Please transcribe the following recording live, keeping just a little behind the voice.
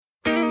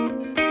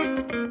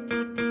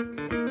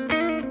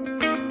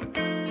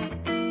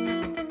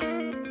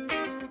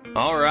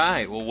All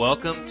right. Well,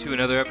 welcome to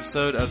another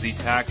episode of the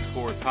Tax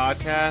Court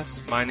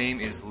Podcast. My name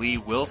is Lee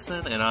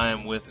Wilson, and I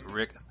am with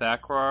Rick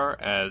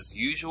Thakrar. As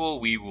usual,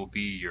 we will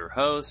be your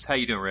host. How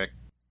you doing, Rick?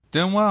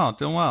 Doing well.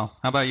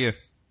 How about you?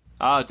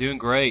 Doing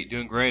great.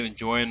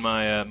 Enjoying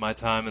my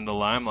time in the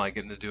limelight,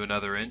 getting to do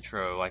another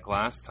intro like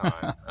last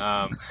time.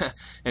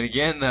 And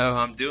again, though,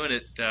 I'm doing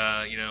it,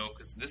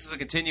 because this is a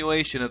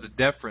continuation of the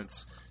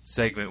deference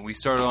segment we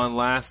started on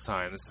last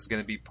time. This is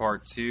going to be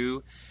part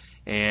 2.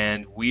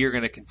 And we are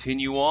going to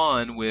continue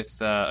on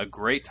with a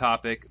great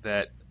topic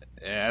that,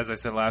 as I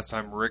said last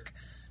time, Rick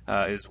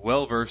is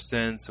well-versed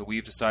in, so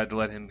we've decided to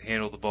let him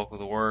handle the bulk of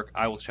the work.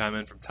 I will chime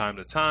in from time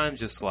to time,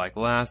 just like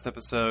last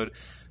episode,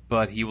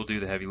 but he will do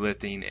the heavy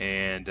lifting,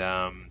 and,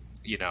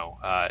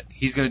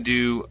 he's going to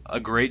do a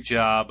great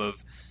job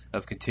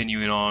of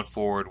continuing on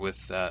forward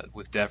with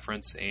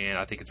deference, and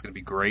I think it's going to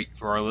be great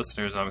for our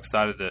listeners, and I'm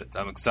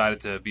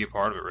excited to be a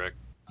part of it, Rick.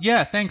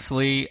 Yeah, thanks,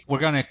 Lee. We're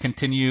going to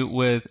continue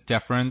with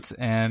deference,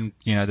 and,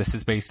 this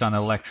is based on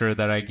a lecture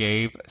that I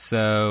gave,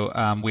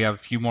 so we have a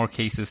few more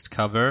cases to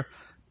cover.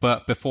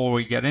 But before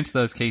we get into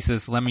those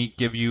cases, let me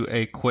give you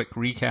a quick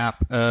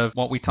recap of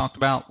what we talked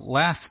about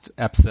last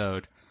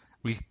episode.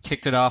 We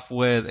kicked it off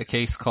with a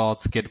case called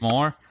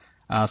Skidmore,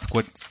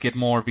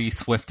 Skidmore v.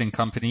 Swift and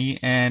Company,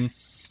 and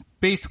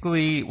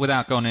basically,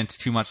 without going into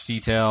too much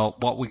detail,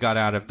 what we got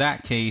out of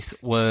that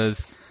case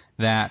was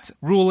that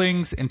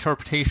rulings,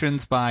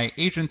 interpretations by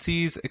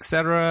agencies,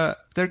 etc.,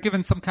 they're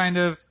given some kind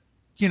of,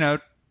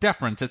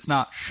 deference. It's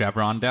not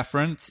Chevron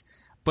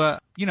deference, but,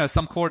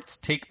 some courts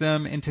take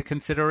them into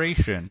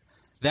consideration.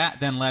 That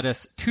then led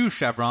us to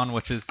Chevron,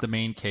 which is the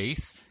main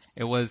case.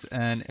 It was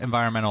an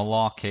environmental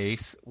law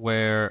case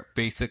where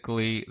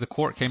basically the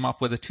court came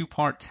up with a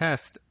 2-part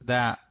test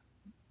that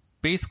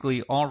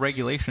basically all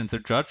regulations are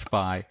judged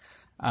by.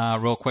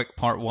 Real quick,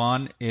 part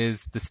 1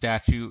 is the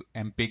statute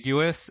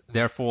ambiguous,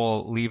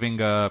 therefore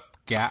leaving a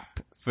gap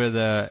for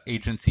the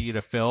agency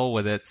to fill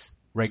with its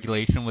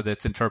regulation, with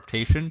its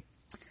interpretation.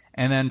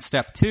 And then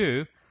step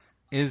 2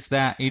 is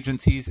that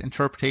agency's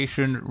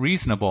interpretation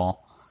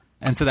reasonable.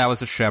 And so that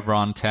was a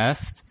Chevron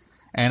test.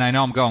 And I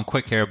know I'm going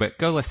quick here, but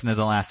go listen to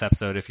the last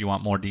episode if you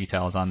want more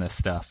details on this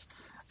stuff.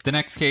 The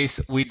next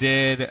case we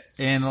did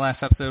in the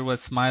last episode was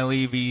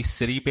Smiley v.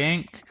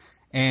 Citibank.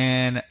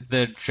 And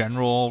the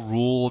general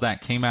rule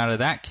that came out of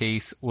that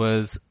case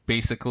was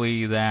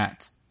basically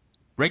that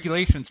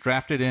regulations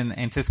drafted in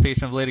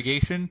anticipation of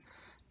litigation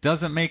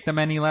doesn't make them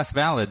any less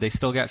valid. They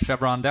still get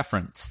Chevron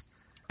deference.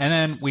 And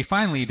then we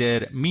finally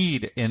did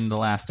Meade in the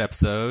last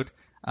episode.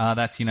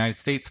 That's United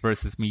States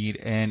versus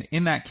Meade. And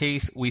in that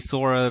case, we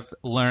sort of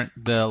learned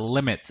the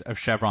limits of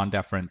Chevron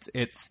deference.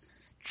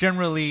 It's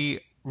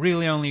generally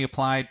really only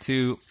applied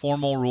to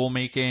formal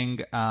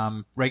rulemaking,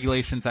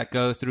 regulations that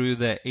go through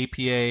the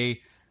APA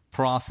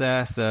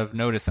process of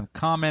notice and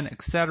comment,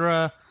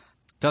 etc.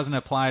 Doesn't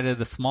apply to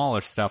the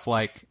smaller stuff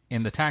like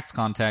in the tax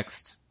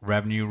context,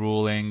 revenue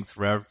rulings,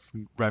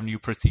 revenue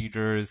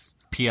procedures,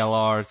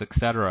 PLRs,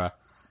 etc.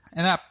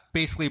 And that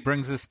basically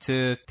brings us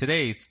to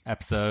today's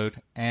episode.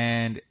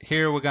 And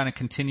here we're going to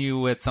continue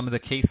with some of the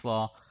case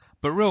law.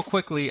 But real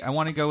quickly, I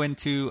want to go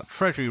into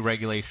Treasury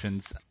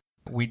regulations.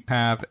 We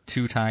have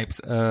 2 types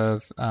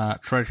of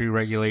Treasury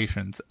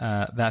regulations.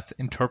 That's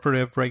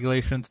interpretive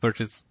regulations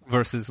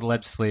versus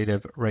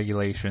legislative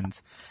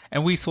regulations.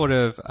 And we sort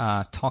of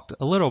talked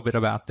a little bit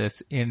about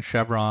this in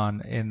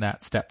Chevron, in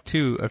that step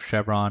 2 of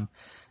Chevron,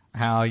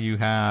 how you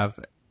have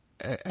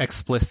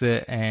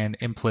explicit and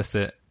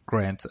implicit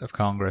grants of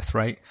Congress,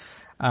 right?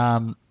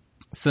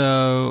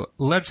 So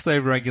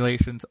legislative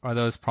regulations are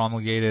those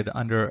promulgated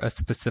under a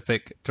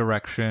specific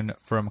direction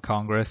from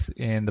Congress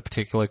in the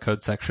particular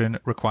code section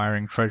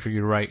requiring Treasury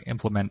to write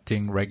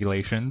implementing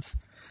regulations.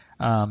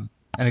 An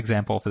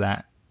example for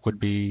that would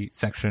be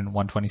Section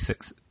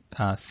 126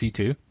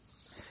 C2.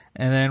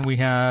 And then we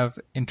have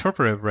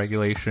interpretive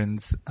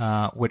regulations,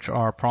 which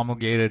are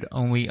promulgated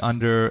only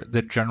under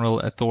the general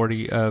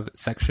authority of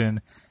Section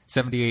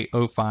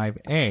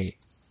 7805A.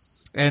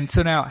 And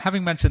so now,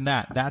 having mentioned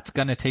that, that's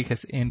going to take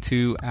us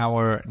into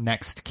our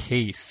next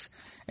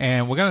case.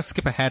 And we're going to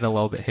skip ahead a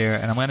little bit here,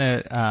 and I'm going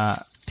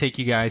to take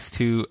you guys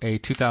to a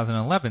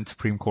 2011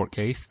 Supreme Court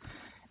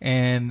case.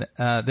 And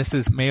this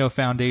is Mayo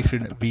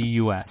Foundation v.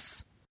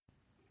 U.S.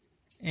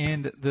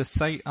 And the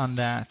site on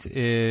that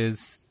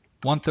is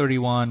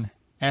 131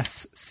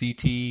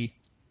 SCT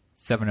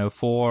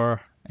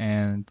 704.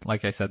 And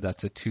like I said,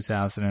 that's a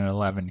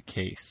 2011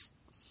 case.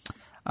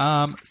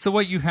 So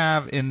what you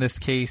have in this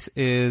case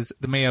is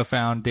the Mayo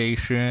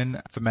Foundation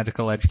for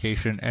Medical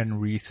Education and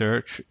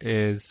Research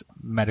is a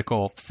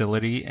medical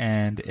facility,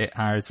 and it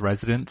hires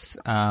residents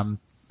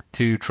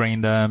to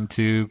train them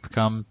to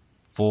become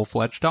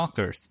full-fledged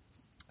doctors.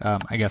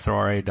 I guess they're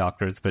already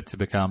doctors, but to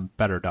become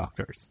better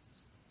doctors.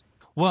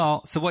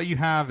 Well, so what you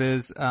have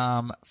is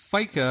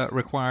FICA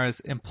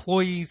requires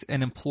employees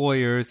and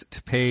employers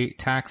to pay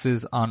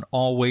taxes on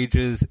all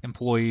wages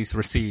employees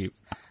receive.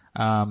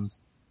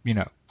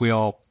 We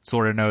all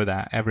sort of know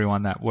that.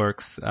 Everyone that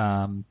works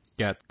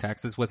get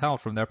taxes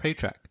withheld from their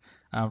paycheck,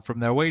 from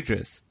their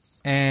wages.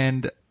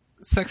 And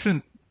Section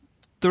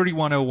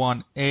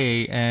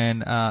 3101A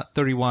and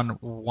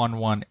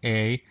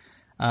 3111A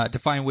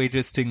define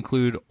wages to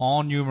include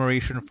all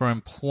remuneration for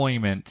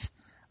employment.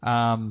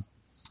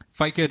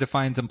 FICA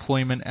defines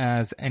employment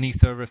as any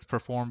service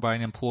performed by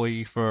an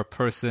employee for a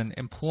person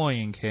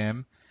employing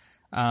him,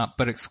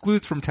 but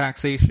excludes from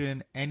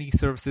taxation any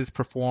services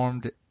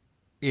performed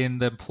in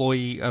the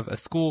employee of a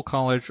school,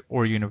 college,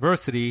 or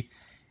university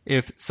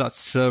if such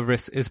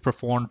service is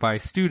performed by a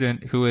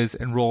student who is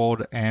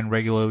enrolled and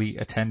regularly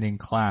attending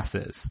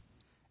classes.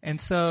 And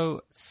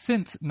so,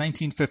 since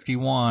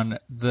 1951,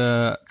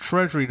 the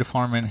Treasury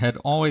Department had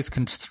always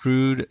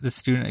construed the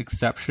student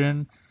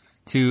exception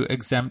to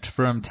exempt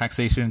from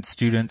taxation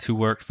students who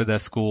worked for their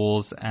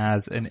schools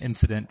as an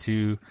incident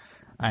to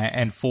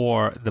and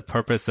for the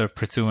purpose of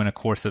pursuing a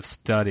course of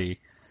study.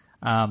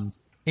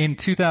 In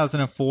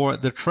 2004,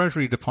 the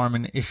Treasury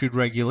Department issued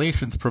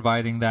regulations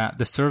providing that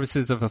the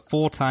services of a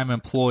full-time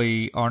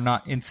employee are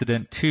not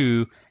incident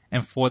to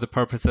and for the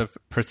purpose of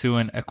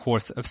pursuing a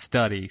course of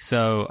study.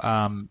 So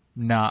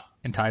not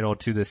entitled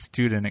to the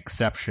student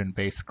exception,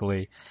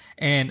 basically.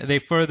 And they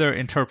further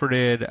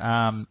interpreted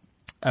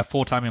a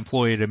full-time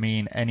employee to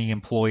mean any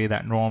employee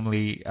that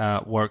normally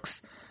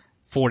works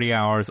 40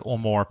 hours or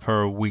more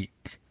per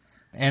week.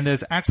 And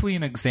there's actually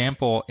an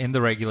example in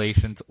the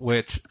regulations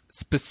which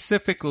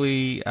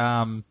specifically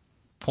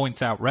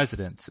points out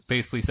residents. It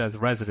basically says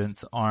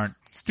residents aren't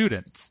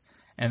students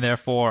and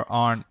therefore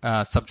aren't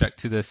subject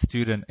to the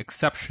student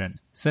exception.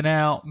 So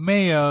now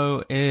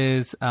Mayo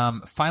is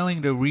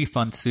filing the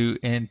refund suit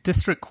in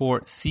district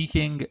court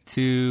seeking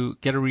to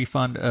get a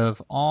refund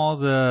of all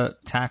the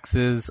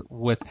taxes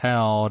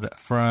withheld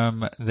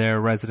from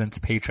their residents'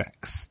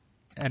 paychecks.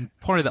 And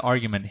part of the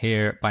argument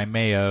here by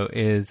Mayo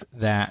is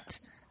that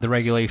the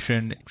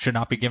regulation should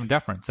not be given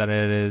deference, that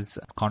it is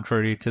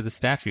contrary to the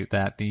statute,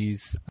 that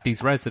these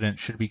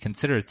residents should be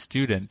considered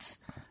students,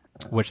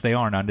 which they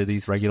aren't under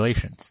these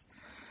regulations.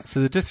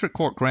 So the district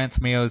court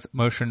grants Mayo's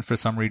motion for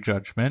summary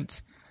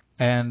judgment,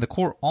 and the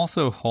court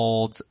also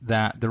holds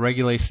that the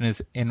regulation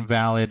is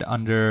invalid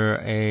under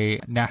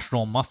a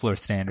national muffler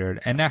standard.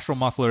 And national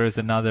muffler is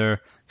another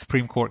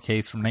Supreme Court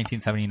case from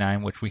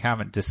 1979, which we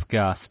haven't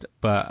discussed,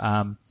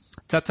 but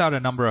sets out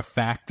a number of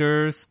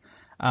factors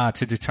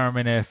to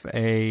determine if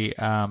a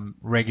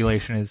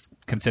regulation is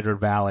considered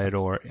valid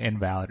or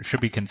invalid. It should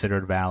be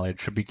considered valid,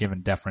 should be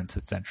given deference,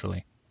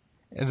 essentially.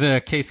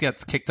 The case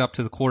gets kicked up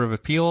to the Court of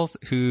Appeals,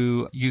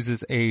 who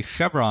uses a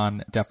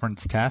Chevron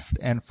deference test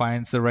and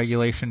finds the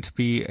regulation to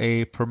be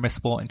a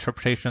permissible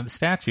interpretation of the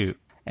statute.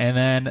 And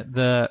then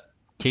the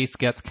case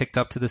gets kicked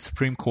up to the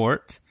Supreme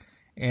Court,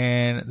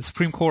 and the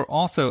Supreme Court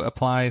also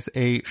applies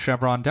a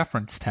Chevron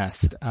deference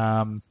test.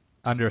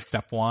 Under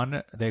Step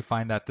 1, they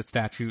find that the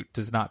statute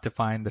does not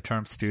define the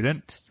term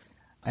student,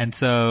 and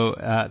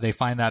so they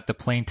find that the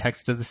plain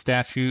text of the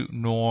statute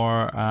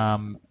nor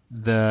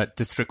the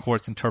district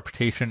court's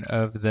interpretation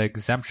of the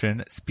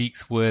exemption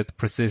speaks with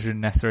precision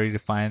necessary to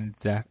find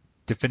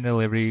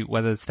definitively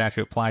whether the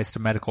statute applies to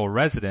medical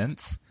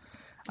residents,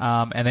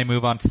 and they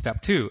move on to Step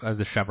 2 of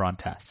the Chevron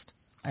test.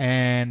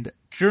 And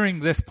during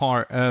this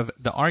part of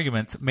the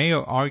arguments,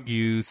 Mayo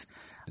argues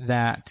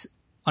that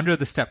under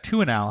the Step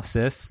 2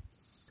 analysis,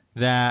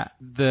 that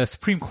the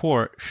Supreme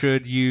Court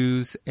should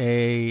use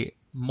the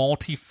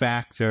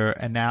multi-factor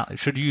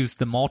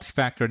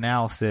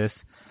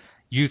analysis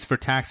used for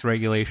tax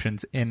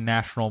regulations in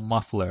national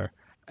muffler.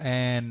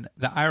 And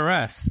the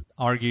IRS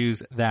argues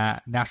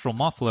that national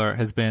muffler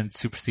has been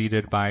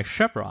superseded by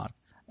Chevron.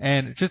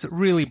 And just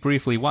really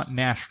briefly, what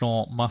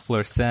national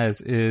muffler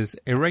says is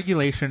a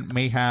regulation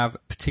may have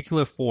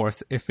particular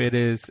force if it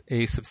is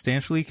a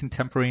substantially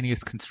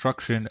contemporaneous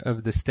construction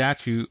of the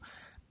statute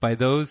by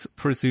those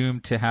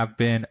presumed to have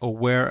been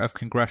aware of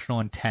congressional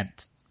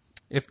intent.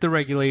 If the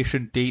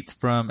regulation dates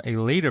from a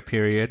later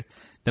period,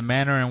 the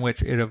manner in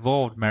which it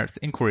evolved merits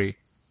inquiry.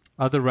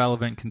 Other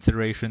relevant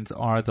considerations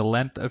are the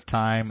length of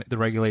time the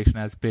regulation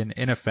has been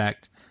in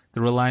effect,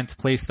 the reliance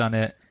placed on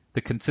it,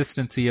 the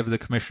consistency of the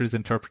Commissioner's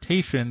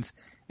interpretations,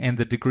 and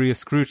the degree of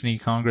scrutiny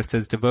Congress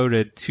has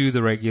devoted to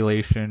the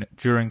regulation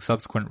during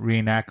subsequent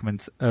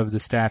reenactments of the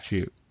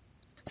statute.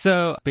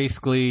 So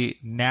basically,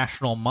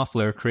 national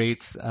muffler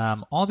creates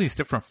all these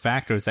different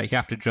factors that you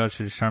have to judge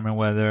to determine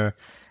whether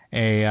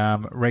a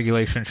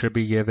regulation should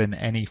be given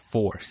any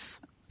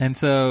force. And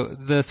so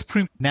the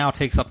Supreme now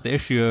takes up the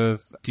issue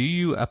of, do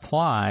you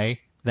apply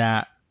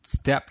that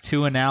Step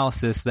 2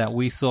 analysis that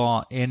we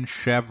saw in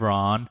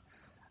Chevron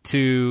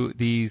to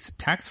these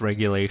tax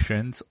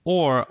regulations,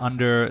 or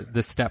under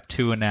the Step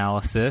 2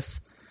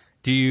 analysis,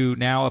 do you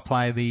now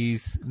apply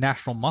these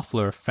national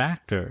muffler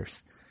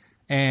factors?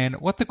 And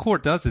what the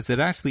court does is it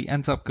actually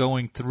ends up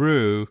going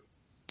through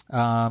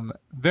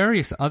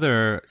various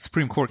other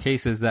Supreme Court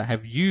cases that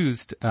have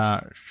used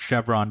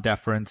Chevron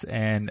deference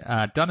and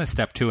done a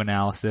Step 2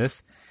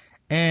 analysis,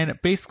 and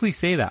basically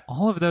say that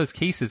all of those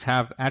cases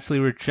have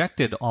actually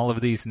rejected all of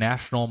these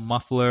national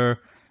muffler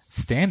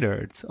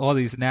standards, all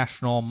these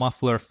national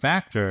muffler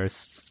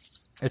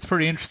factors. It's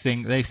pretty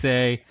interesting. They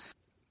say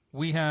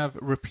We have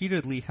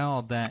repeatedly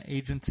held that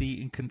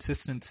agency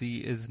inconsistency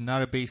is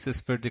not a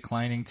basis for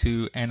declining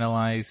to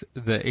analyze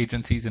the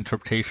agency's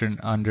interpretation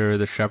under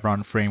the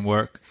Chevron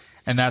framework,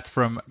 and that's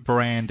from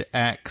Brand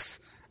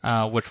X,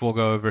 which we'll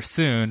go over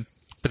soon,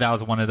 but that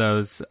was one of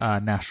those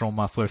national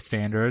muffler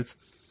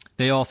standards.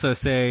 They also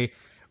say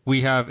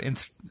we have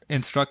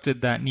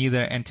instructed that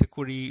neither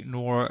antiquity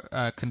nor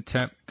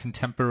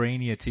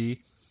contemporaneity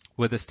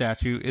with a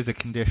statute is a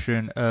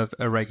condition of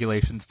a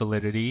regulation's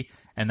validity,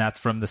 and that's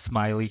from the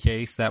Smiley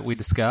case that we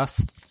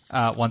discussed.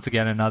 Once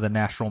again, another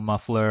national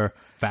muffler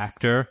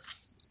factor.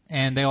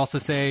 And they also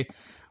say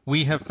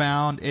we have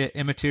found it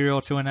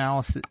immaterial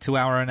to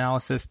our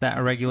analysis that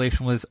a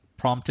regulation was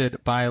prompted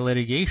by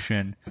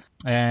litigation.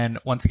 And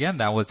once again,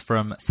 that was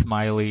from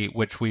Smiley,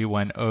 which we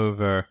went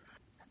over.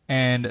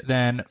 And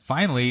then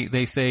finally,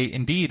 they say,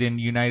 indeed, in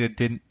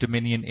United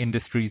Dominion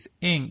Industries,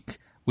 Inc.,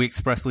 we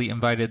expressly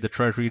invited the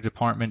Treasury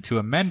Department to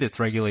amend its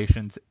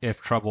regulations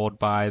if troubled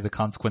by the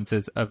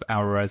consequences of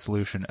our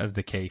resolution of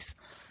the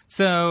case.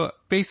 So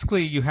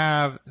basically, you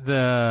have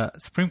the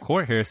Supreme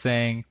Court here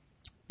saying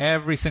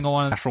every single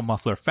one of the national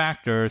muffler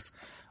factors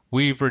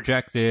we've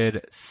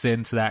rejected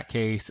since that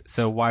case,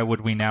 so why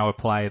would we now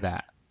apply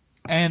that?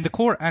 And the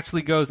court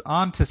actually goes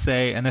on to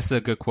say, and this is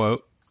a good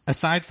quote,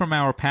 aside from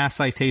our past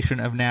citation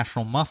of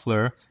national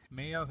muffler,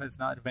 Mayo has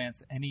not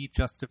advanced any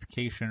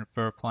justification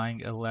for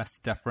applying a less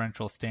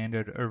deferential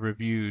standard of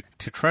review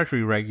to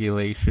Treasury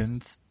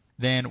regulations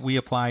than we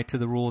apply to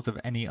the rules of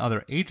any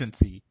other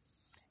agency.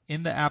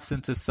 In the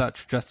absence of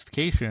such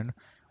justification,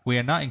 we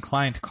are not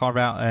inclined to carve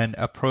out an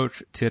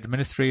approach to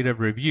administrative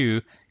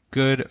review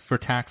good for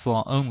tax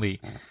law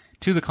only.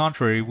 To the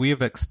contrary, we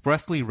have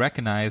expressly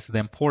recognized the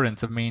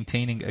importance of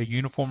maintaining a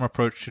uniform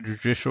approach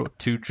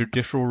to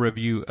judicial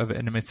review of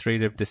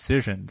administrative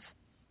decisions.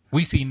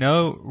 We see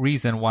no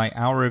reason why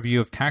our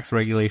review of tax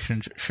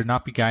regulations should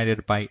not be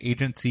guided by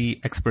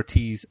agency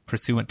expertise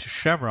pursuant to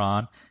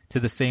Chevron to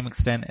the same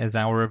extent as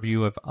our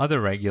review of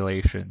other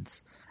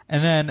regulations.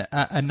 And then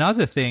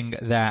another thing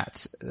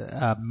that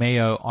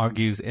Mayo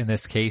argues in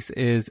this case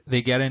is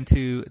they get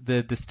into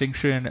the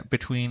distinction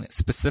between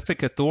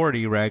specific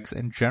authority regs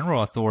and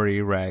general authority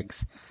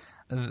regs.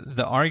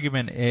 The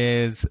argument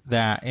is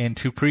that in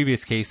two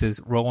previous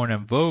cases, Rowan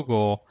and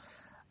Vogel,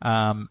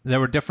 there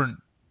were different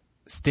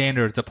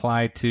standards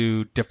applied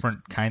to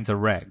different kinds of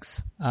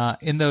regs.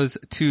 In those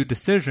two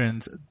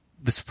decisions,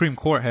 the Supreme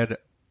Court had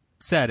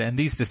said, and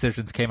these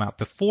decisions came out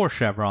before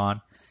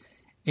Chevron,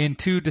 in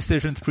two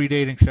decisions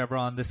predating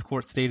Chevron, this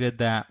court stated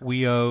that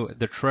we owe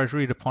the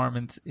Treasury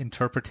Department's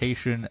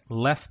interpretation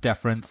less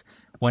deference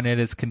when it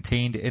is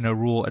contained in a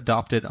rule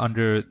adopted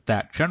under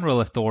that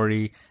general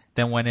authority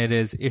than when it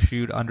is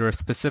issued under a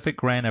specific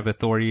grant of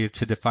authority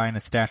to define a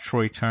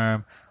statutory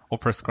term or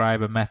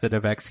prescribe a method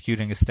of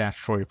executing a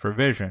statutory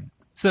provision.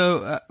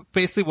 So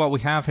basically what we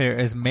have here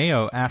is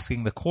Mayo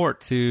asking the court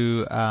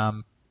to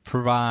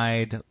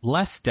provide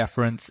less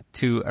deference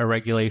to a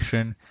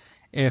regulation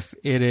if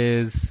it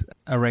is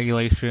a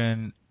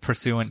regulation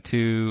pursuant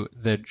to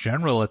the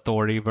general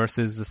authority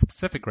versus the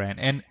specific grant.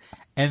 And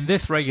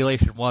this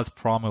regulation was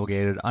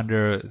promulgated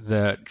under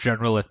the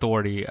general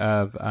authority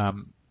of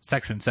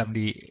Section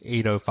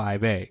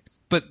 7805A.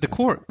 But the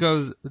court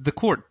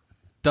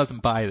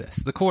doesn't buy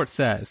this. The court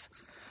says,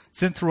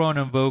 since Rowan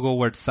and Vogel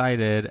were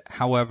decided,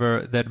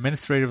 however, the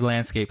administrative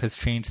landscape has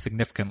changed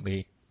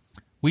significantly.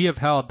 We have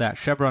held that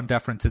Chevron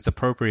deference is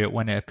appropriate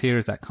when it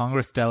appears that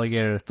Congress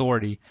delegated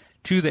authority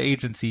to the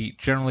agency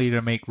generally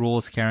to make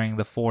rules carrying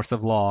the force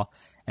of law,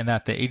 and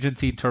that the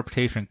agency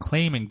interpretation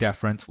claiming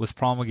deference was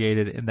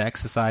promulgated in the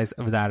exercise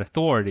of that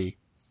authority.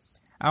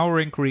 Our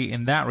inquiry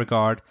in that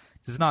regard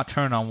does not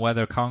turn on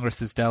whether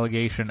Congress's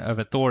delegation of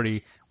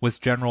authority was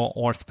general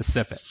or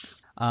specific.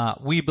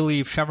 We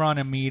believe Chevron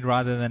and Meade,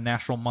 rather than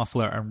National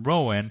Muffler and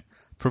Rowan,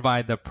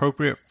 provide the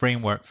appropriate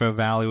framework for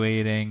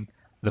evaluating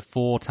the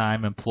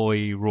full-time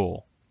employee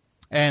rule.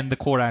 And the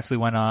court actually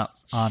went on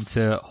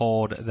to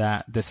hold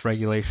that this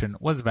regulation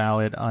was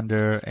valid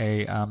under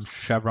a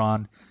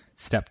Chevron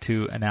Step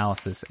 2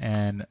 analysis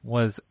and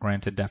was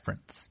granted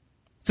deference.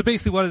 So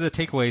basically, what are the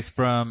takeaways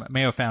from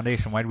Mayo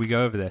Foundation? Why did we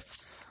go over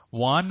this?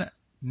 One,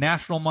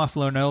 National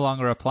Muffler no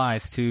longer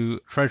applies to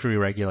Treasury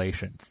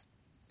regulations.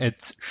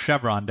 It's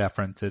Chevron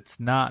deference. It's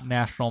not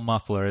National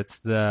Muffler. It's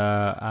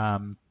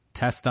the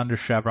test under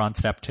Chevron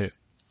Step 2.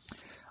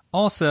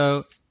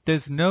 Also,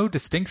 there's no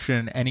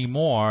distinction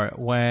anymore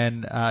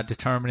when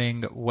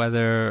determining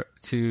whether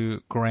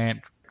to grant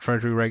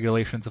Treasury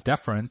regulations of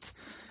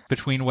deference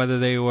between whether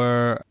they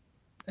were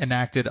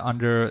enacted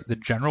under the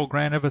general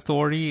grant of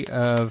authority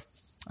of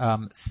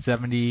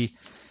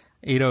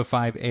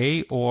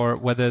 7805A or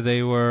whether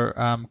they were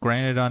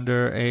granted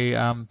under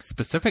a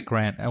specific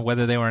grant and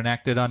whether they were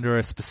enacted under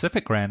a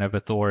specific grant of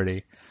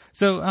authority.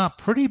 So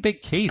pretty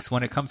big case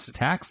when it comes to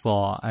tax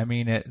law. I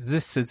mean,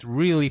 this has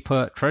really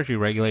put Treasury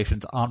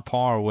regulations on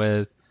par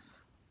with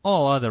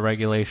all other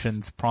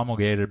regulations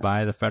promulgated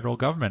by the federal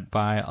government,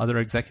 by other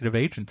executive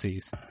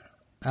agencies.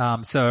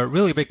 So a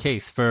really big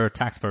case for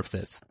tax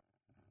purposes.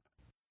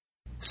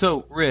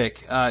 So,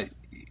 Rick,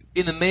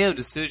 in the Mayo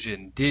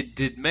decision,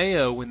 did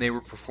Mayo, when they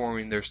were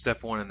performing their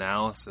Step 1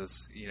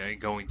 analysis,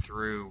 going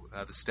through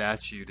the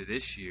statute at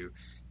issue,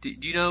 do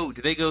you know,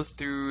 do they go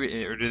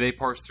through or do they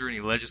parse through any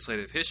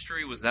legislative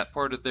history? Was that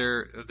part of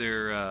their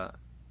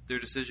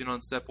decision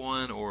on Step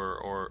 1,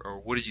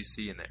 or what did you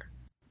see in there?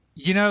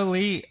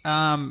 Lee,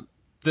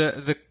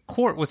 the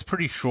court was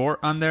pretty short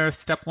on their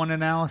Step 1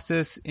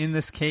 analysis in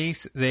this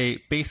case. They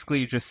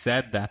basically just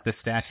said that the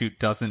statute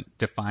doesn't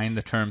define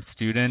the term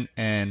student,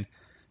 and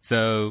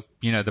so,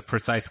 the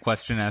precise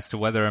question as to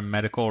whether a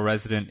medical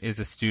resident is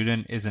a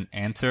student isn't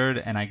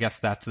answered, and I guess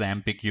that's the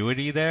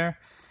ambiguity there.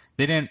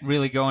 They didn't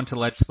really go into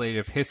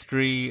legislative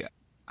history.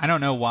 I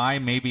don't know why.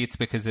 Maybe it's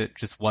because it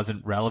just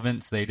wasn't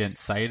relevant, so they didn't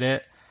cite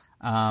it.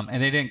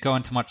 And they didn't go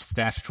into much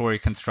statutory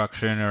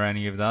construction or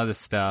any of the other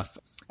stuff.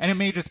 And it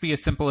may just be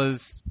as simple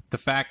as the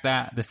fact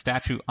that the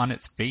statute on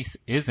its face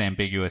is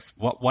ambiguous.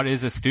 What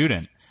is a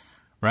student,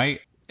 right?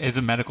 Is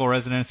a medical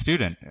resident a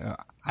student?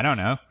 I don't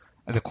know.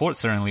 The court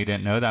certainly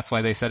didn't know. That's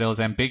why they said it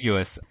was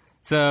ambiguous.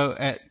 So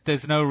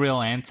there's no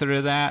real answer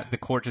to that. The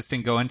court just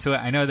didn't go into it.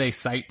 I know they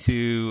cite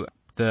to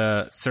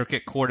the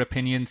circuit court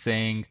opinion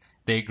saying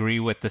they agree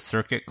with the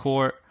circuit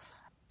court.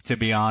 To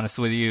be honest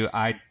with you,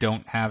 I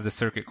don't have the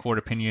circuit court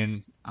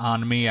opinion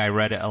on me. I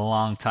read it a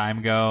long time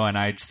ago, and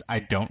I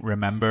don't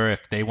remember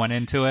if they went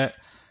into it.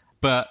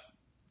 But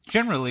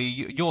generally,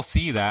 you'll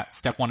see that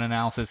Step 1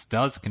 analysis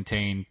does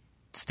contain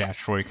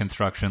statutory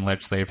construction,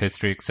 legislative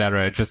history,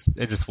 etc. It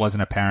just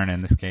wasn't apparent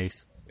in this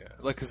case. Yeah,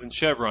 because in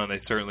Chevron they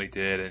certainly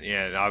did,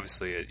 and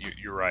obviously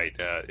you're right.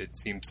 It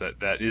seems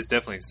that is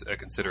definitely a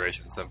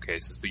consideration in some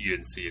cases, but you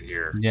didn't see it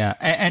here. Yeah,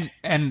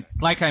 and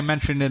like I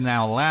mentioned in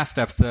our last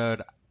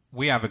episode,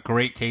 we have a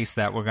great case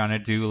that we're going to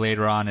do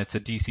later on. It's a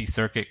DC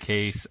Circuit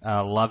case,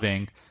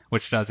 Loving,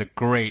 which does a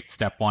great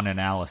Step 1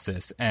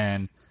 analysis,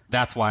 and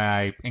that's why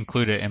I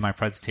include it in my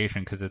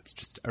presentation, because it's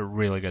just a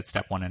really good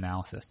Step 1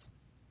 analysis.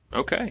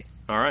 Okay.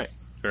 All right.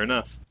 Fair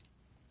enough.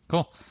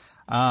 Cool.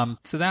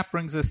 So that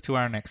brings us to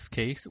our next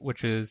case,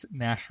 which is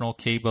National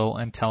Cable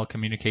and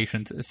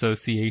Telecommunications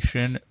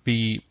Association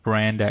v.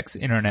 Brandex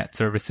Internet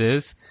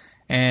Services.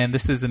 And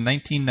this is a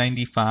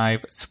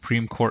 1995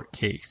 Supreme Court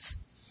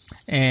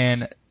case.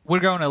 And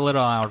we're going a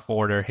little out of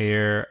order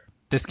here.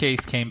 This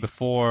case came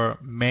before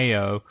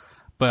Mayo,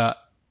 but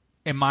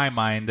in my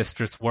mind, this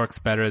just works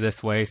better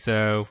this way.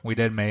 So we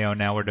did Mayo,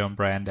 now we're doing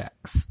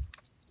Brandex.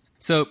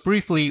 So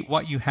briefly,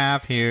 what you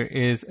have here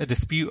is a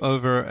dispute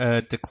over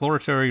a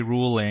declaratory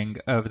ruling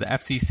of the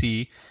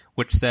FCC,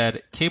 which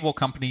said cable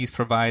companies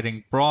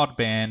providing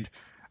broadband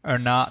are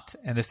not,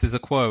 and this is a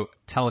quote,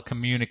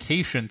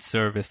 telecommunications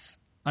service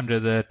under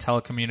the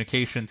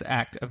Telecommunications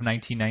Act of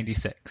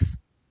 1996.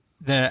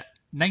 The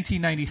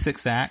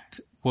 1996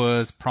 Act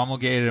was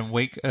promulgated in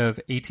wake of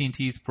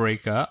AT&T's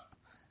breakup.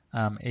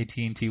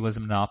 AT&T was a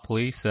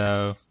monopoly,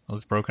 so it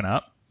was broken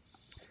up.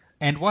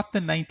 And what the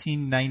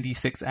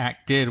 1996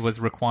 Act did was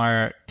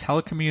require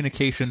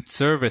telecommunication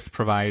service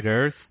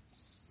providers,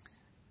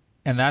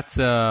 and that's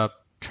a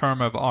term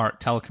of art,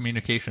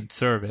 telecommunication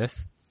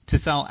service, to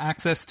sell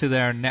access to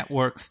their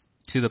networks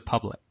to the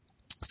public.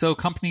 So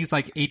companies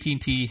like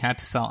AT&T had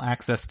to sell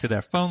access to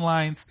their phone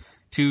lines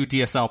to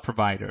DSL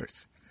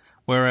providers,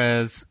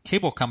 whereas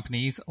cable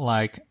companies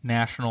like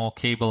National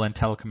Cable and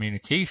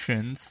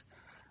Telecommunications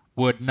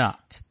would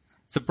not.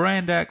 So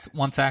Brandex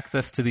wants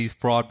access to these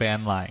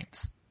broadband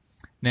lines.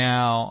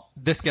 Now,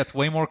 this gets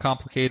way more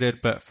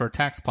complicated, but for a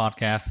tax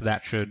podcast,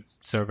 that should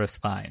serve us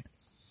fine.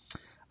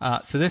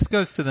 So this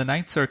goes to the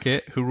Ninth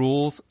Circuit, who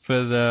rules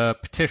for the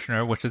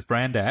petitioner, which is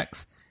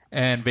Brandex,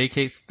 and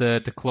vacates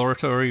the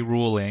declaratory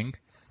ruling.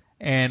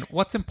 And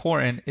what's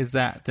important is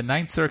that the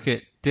Ninth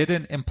Circuit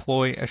didn't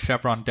employ a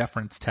Chevron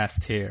deference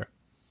test here.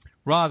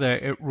 Rather,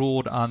 it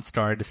ruled on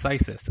stare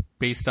decisis,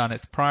 based on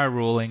its prior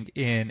ruling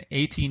in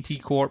AT&T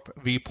Corp.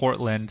 v.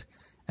 Portland,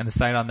 and the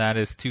site on that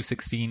is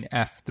 216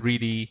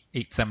 F3D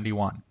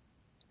 871.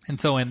 And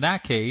so in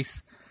that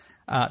case,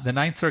 the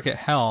Ninth Circuit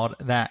held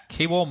that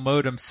cable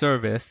modem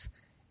service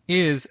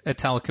is a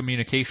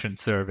telecommunication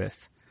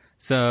service.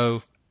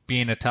 So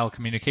being a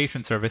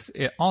telecommunication service,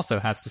 it also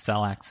has to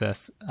sell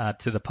access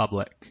to the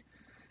public.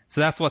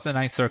 So that's what the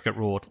Ninth Circuit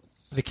ruled.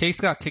 The case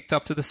got kicked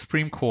up to the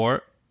Supreme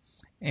Court,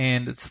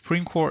 and the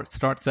Supreme Court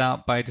starts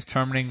out by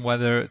determining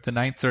whether the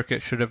Ninth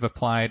Circuit should have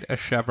applied a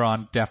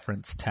Chevron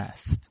deference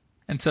test.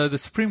 And so the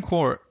Supreme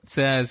Court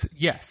says,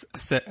 yes,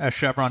 a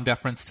Chevron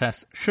deference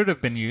test should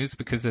have been used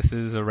because this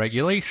is a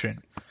regulation.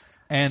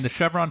 And the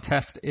Chevron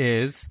test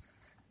is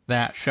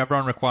that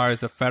Chevron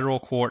requires a federal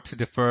court to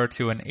defer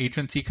to an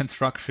agency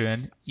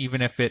construction,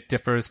 even if it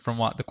differs from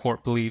what the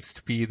court believes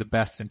to be the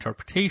best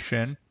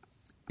interpretation,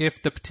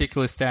 if the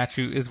particular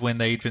statute is within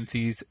the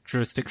agency's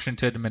jurisdiction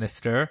to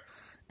administer,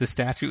 the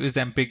statute is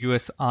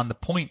ambiguous on the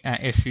point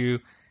at issue,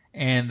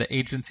 and the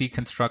agency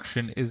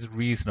construction is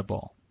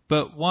reasonable.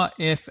 But what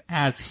if,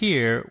 as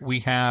here, we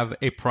have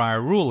a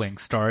prior ruling,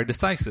 stare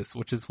decisis,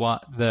 which is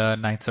what the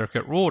Ninth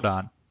Circuit ruled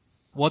on?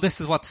 Well,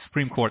 this is what the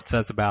Supreme Court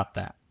says about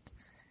that.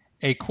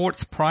 a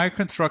court's prior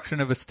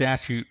construction of a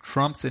statute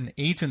trumps an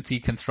agency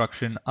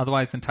construction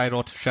otherwise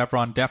entitled to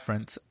Chevron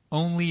deference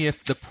only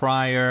if the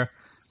prior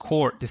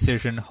court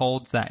decision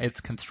holds that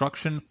its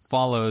construction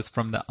follows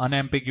from the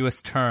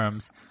unambiguous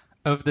terms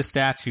of the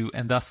statute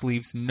and thus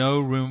leaves no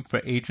room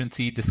for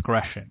agency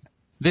discretion.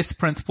 This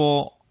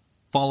principle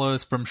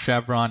follows from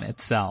Chevron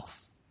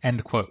itself."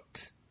 End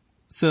quote.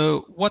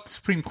 So what the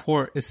Supreme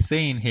Court is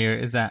saying here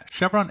is that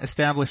Chevron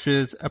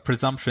establishes a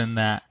presumption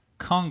that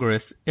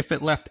Congress, if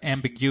it left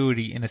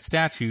ambiguity in a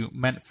statute,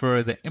 meant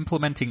for the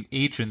implementing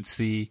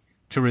agency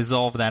to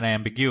resolve that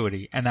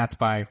ambiguity, and that's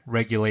by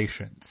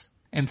regulations.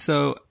 And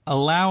so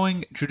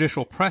allowing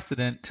judicial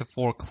precedent to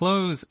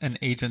foreclose an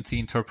agency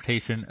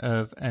interpretation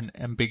of an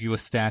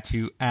ambiguous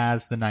statute,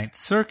 as the Ninth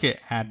Circuit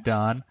had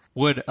done,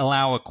 would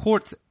allow a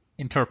court's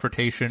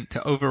interpretation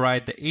to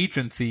override the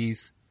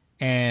agency's,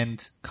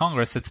 and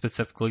Congress had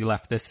specifically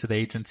left this to the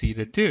agency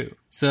to do.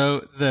 So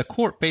the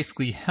court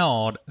basically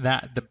held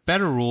that the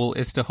better rule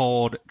is to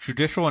hold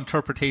judicial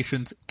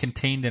interpretations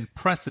contained in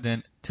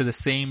precedent to the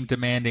same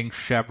demanding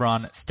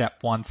Chevron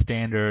Step 1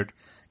 standard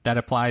that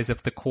applies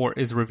if the court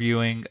is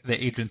reviewing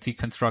the agency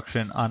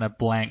construction on a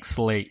blank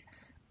slate,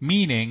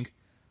 meaning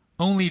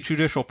only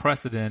judicial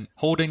precedent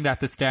holding that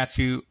the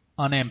statute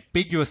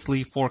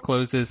unambiguously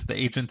forecloses the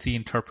agency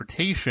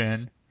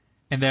interpretation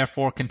and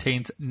therefore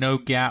contains no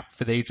gap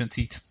for the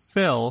agency to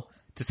fill,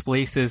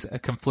 displaces a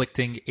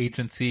conflicting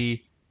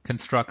agency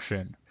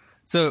construction.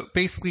 So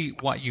basically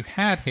what you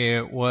had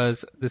here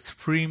was the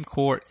Supreme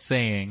Court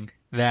saying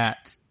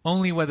that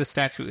only where the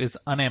statute is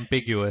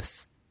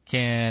unambiguous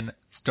can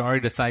stare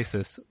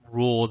decisis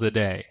rule the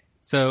day.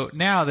 So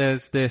now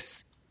there's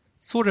this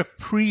sort of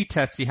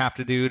pre-test you have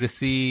to do to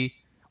see,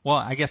 well,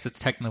 I guess it's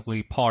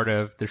technically part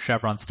of the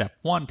Chevron Step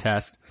 1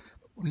 test.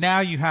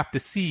 Now you have to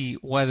see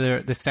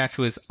whether the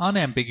statute is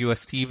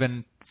unambiguous to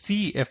even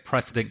see if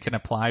precedent can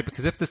apply,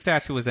 because if the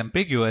statute was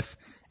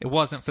ambiguous, it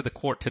wasn't for the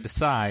court to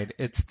decide.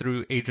 It's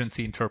through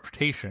agency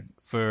interpretation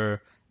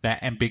for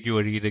that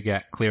ambiguity to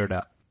get cleared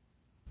up.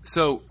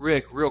 So,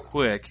 Rick, real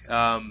quick,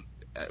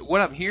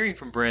 what I'm hearing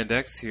from Brand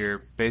X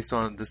here, based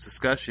on this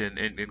discussion,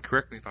 and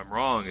correct me if I'm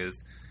wrong,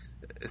 is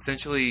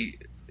essentially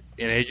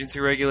an agency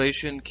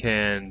regulation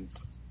can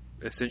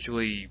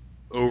essentially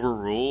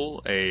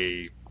overrule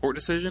a court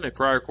decision, a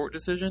prior court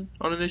decision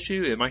on an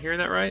issue. Am I hearing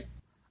that right?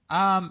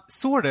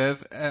 Sort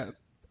of.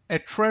 A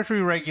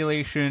Treasury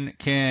regulation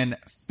can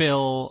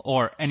fill,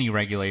 or any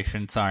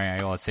regulation, sorry, I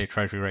always say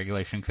Treasury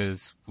regulation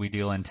because we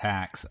deal in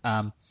tax,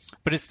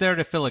 but it's there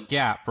to fill a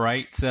gap,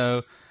 right?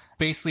 So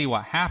basically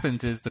what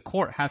happens is the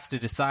court has to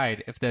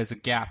decide if there's a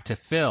gap to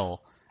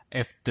fill,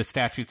 if the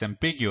statute's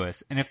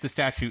ambiguous. And if the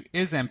statute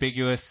is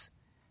ambiguous,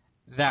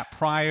 that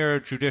prior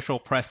judicial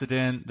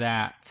precedent,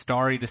 that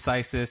stare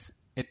decisis,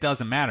 it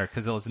doesn't matter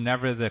because it was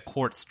never the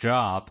court's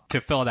job to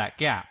fill that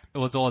gap. It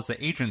was always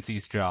the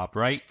agency's job,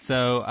 right?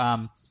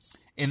 So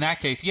in that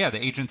case, yeah,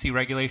 the agency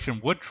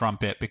regulation would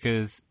trump it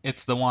because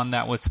it's the one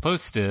that was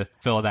supposed to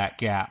fill that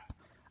gap.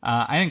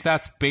 I think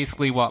that's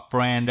basically what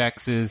Brand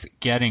X is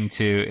getting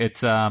to.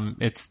 It's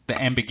the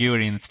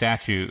ambiguity in the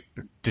statute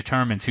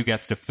determines who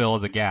gets to fill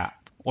the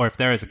gap, or if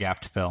there is a gap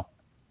to fill.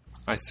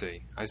 I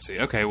see.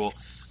 Okay, well,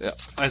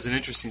 as an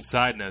interesting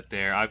side note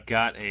there, I've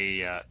got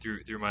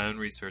through my own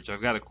research,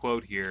 I've got a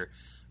quote here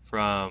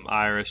from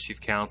IRS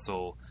Chief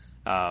Counsel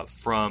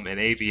from an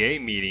ABA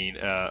meeting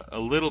a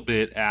little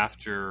bit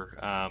after,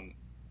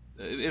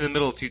 in the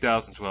middle of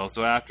 2012,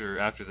 so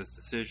after this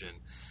decision,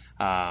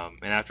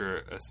 and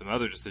after some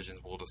other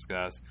decisions we'll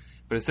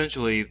discuss. But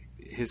essentially,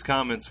 his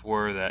comments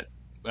were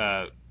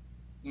that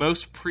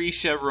most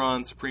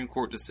pre-Chevron Supreme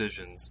Court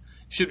decisions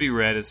should be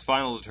read as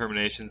final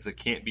determinations that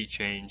can't be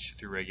changed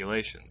through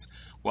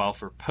regulations, while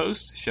for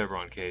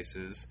post-Chevron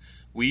cases,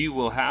 we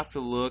will have to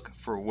look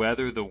for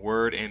whether the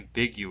word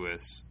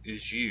ambiguous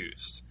is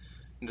used.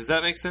 Does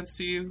that make sense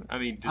to you? I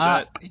mean, does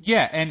that...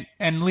 Yeah,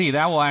 and Lee,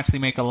 that will actually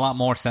make a lot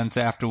more sense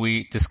after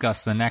we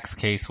discuss the next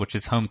case, which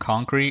is Home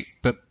Concrete.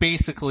 But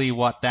basically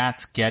what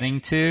that's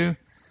getting to,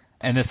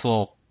 and this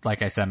will,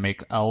 like I said,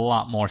 make a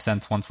lot more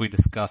sense once we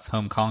discuss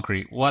Home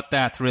Concrete. What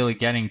that's really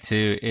getting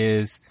to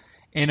is,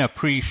 in a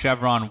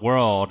pre-Chevron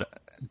world,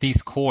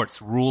 these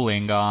courts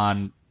ruling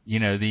on,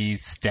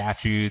 these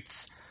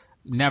statutes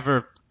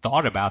never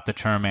thought about the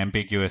term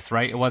ambiguous,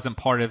 right? It wasn't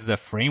part of the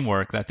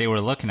framework that they were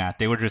looking at.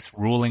 They were just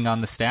ruling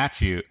on the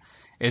statute.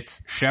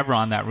 It's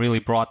Chevron that really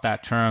brought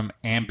that term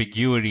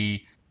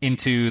ambiguity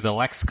into the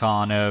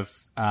lexicon of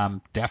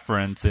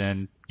deference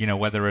and,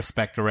 whether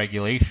respect or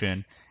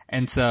regulation.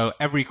 And so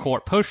every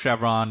court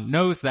post-Chevron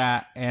knows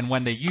that, and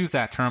when they use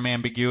that term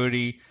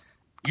ambiguity,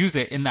 use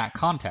it in that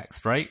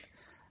context, right?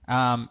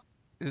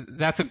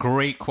 That's a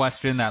great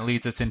question that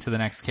leads us into the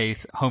next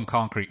case, Home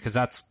Concrete, because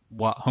that's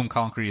what Home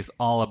Concrete is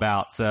all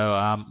about. So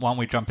why don't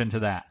we jump into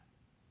that?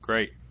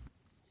 Great.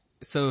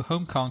 So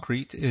Home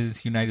Concrete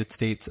is United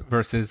States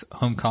versus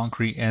Home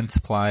Concrete and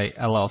Supply,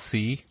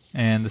 LLC,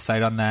 and the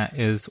site on that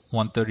is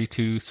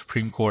 132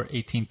 Supreme Court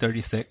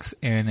 1836,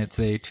 and it's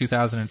a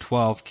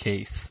 2012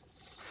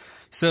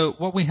 case. So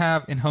what we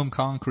have in Home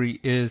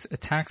Concrete is a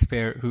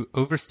taxpayer who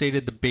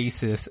overstated the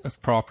basis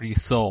of property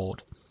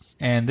sold.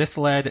 And this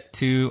led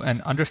to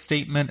an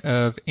understatement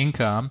of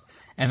income,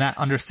 and that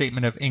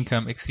understatement of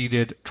income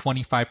exceeded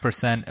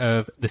 25%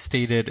 of the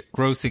stated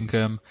gross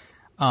income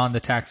on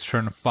the tax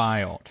return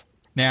filed.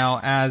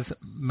 Now, as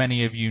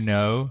many of you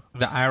know,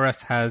 the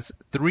IRS has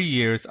 3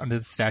 years under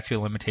the statute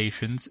of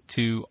limitations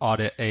to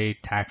audit a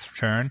tax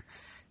return.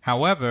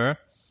 However,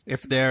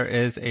 if there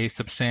is a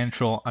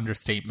substantial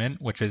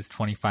understatement, which is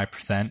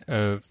 25%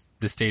 of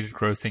the stated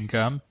gross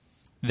income,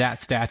 that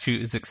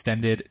statute is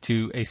extended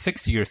to a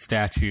 6-year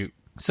statute.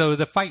 So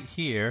the fight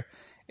here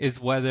is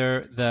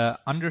whether the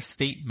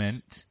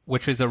understatement,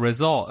 which is a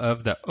result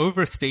of the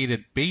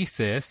overstated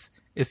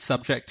basis, is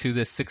subject to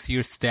the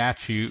 6-year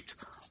statute,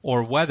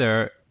 or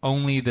whether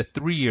only the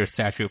 3-year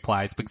statute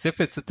applies. Because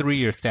if it's a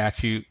 3-year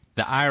statute,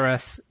 the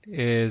IRS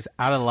is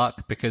out of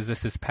luck because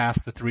this is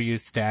past the 3-year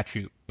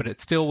statute, but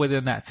it's still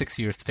within that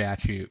 6-year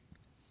statute.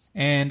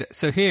 And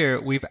so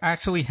here we've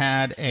actually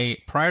had a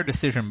prior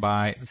decision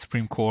by the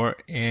Supreme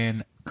Court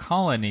in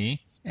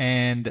Colony,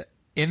 and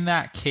in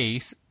that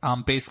case,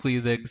 basically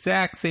the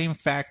exact same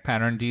fact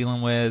pattern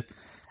dealing with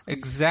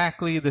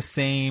exactly the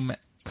same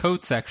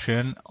code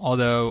section,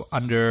 although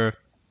under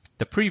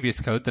the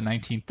previous code, the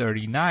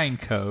 1939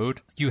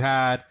 code, you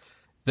had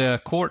the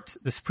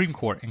Supreme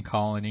Court in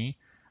Colony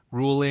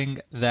ruling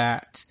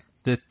that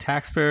the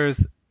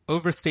taxpayer's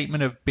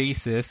overstatement of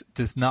basis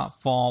does not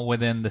fall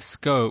within the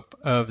scope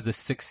of the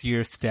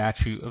 6-year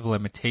statute of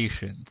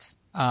limitations.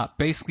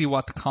 Basically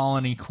what the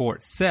Colony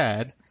Court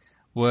said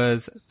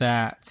was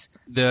that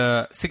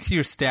the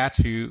 6-year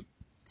statute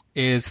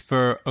is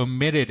for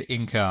omitted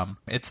income.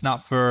 It's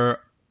not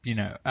for,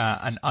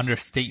 an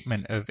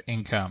understatement of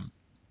income.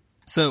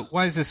 So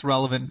why is this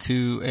relevant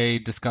to a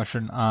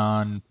discussion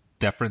on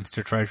deference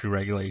to Treasury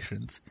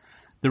regulations?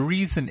 The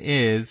reason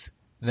is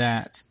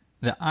that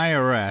the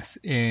IRS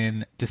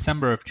in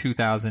December of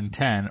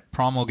 2010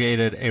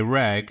 promulgated a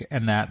reg,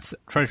 and that's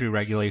Treasury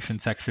Regulation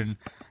Section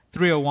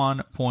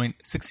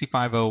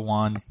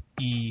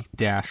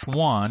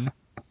 301.6501E-1,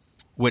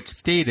 which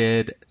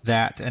stated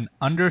that an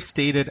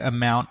understated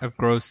amount of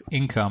gross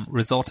income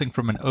resulting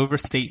from an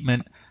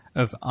overstatement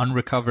of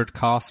unrecovered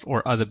cost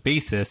or other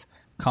basis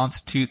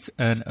constitutes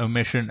an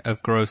omission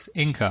of gross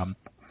income,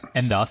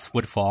 and thus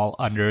would fall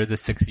under the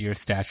 6-year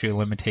statute of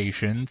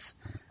limitations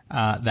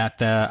that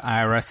the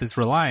IRS is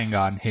relying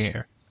on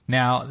here.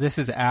 Now, this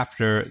is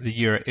after the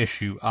year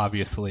issue,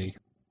 obviously.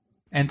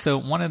 And so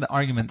one of the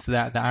arguments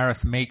that the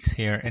IRS makes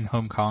here in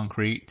Home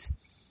Concrete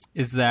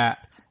is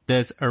that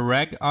there's a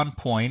reg on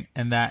point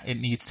and that it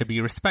needs to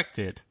be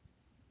respected.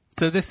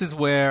 So this is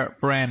where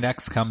Brand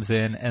X comes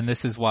in, and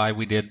this is why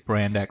we did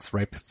Brand X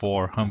right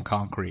before Home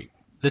Concrete.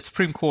 The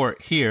Supreme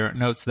Court here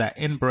notes that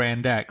in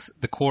Brand X,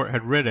 the court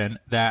had written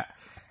that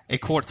a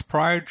court's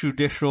prior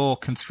judicial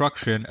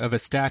construction of a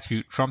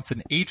statute trumps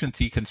an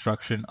agency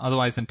construction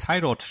otherwise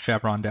entitled to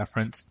Chevron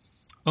deference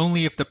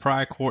only if the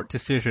prior court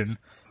decision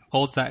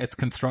holds that its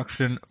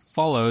construction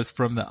follows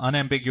from the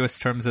unambiguous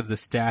terms of the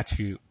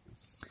statute.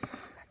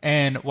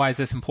 And why is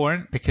this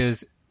important?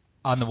 Because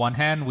on the one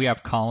hand, we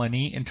have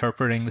Colony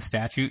interpreting the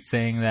statute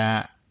saying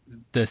that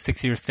the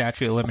 6-year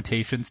statute of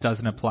limitations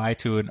doesn't apply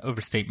to an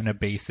overstatement of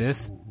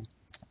basis,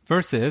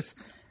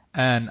 versus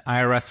an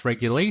IRS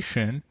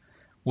regulation,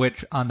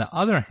 which on the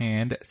other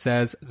hand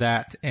says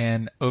that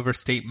an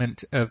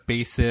overstatement of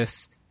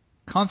basis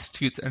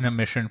constitutes an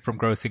omission from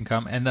gross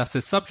income and thus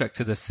is subject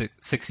to the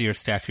 6-year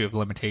statute of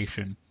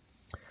limitation.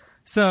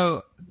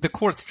 So the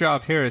court's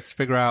job here is to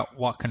figure out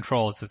what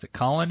controls. Is it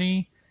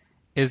Colony?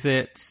 Is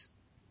it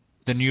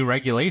the new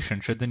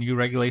regulation? Should the new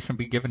regulation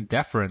be given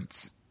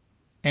deference?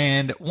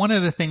 And one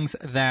of the things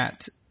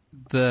that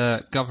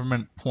the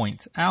government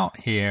points out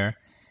here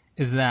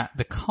is that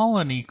the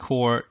Colony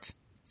Court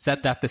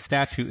said that the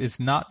statute is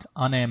not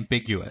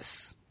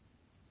unambiguous.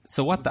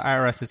 So what the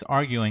IRS is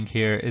arguing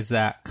here is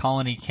that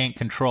Colony can't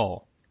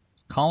control.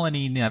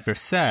 Colony never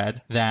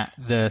said that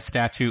the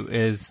statute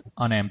is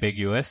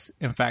unambiguous.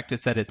 In fact,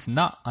 it said it's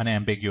not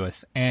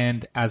unambiguous.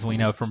 And as we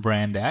know from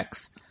Brand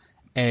X,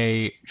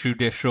 a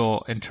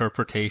judicial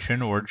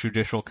interpretation or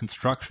judicial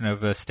construction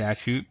of a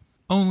statute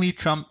only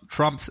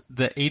trumps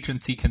the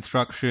agency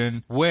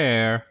construction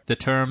where the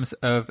terms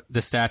of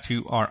the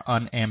statute are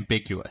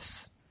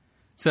unambiguous.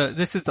 So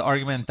this is the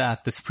argument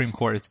that the Supreme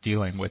Court is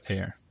dealing with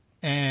here.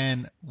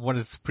 And what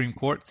does the Supreme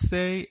Court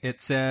say? It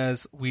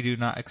says we do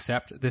not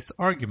accept this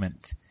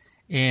argument.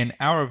 In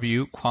our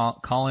view,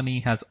 Colony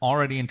has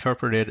already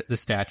interpreted the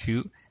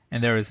statute,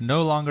 and there is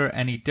no longer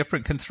any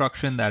different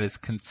construction that is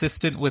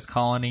consistent with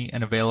Colony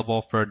and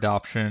available for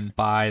adoption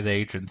by the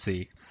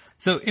agency.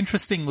 So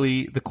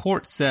interestingly, the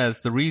court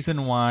says the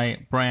reason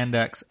why Brand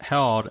X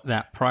held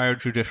that prior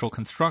judicial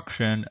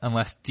construction,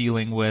 unless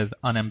dealing with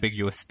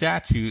unambiguous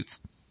statutes,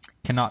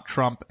 cannot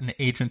trump an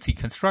agency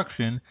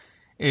construction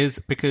is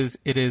because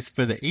it is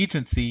for the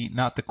agency,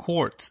 not the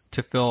courts,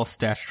 to fill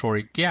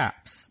statutory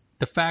gaps.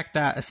 The fact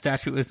that a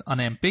statute is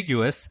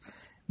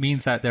unambiguous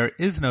means that there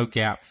is no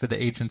gap for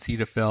the agency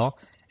to fill,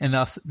 and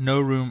thus no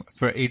room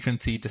for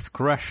agency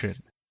discretion.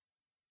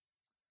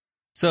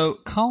 So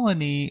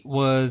Colony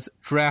was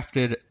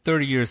drafted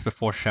 30 years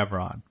before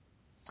Chevron.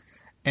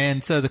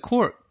 And so the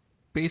court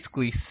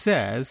basically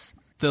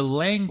says the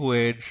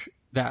language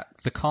that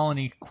the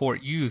Colony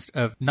court used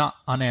of not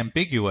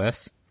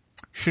unambiguous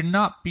should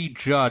not be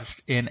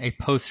judged in a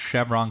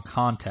post-Chevron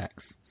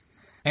context.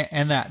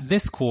 And that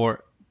this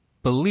court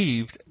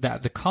believed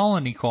that the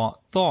Colony court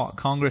thought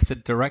Congress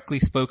had directly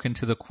spoken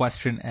to the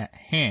question at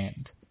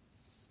hand.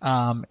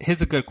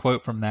 Here's a good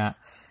quote from that.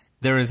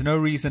 There is no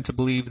reason to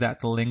believe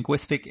that the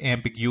linguistic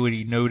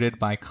ambiguity noted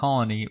by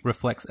Colony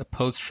reflects a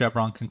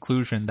post-Chevron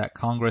conclusion that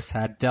Congress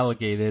had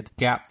delegated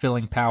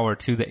gap-filling power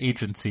to the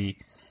agency.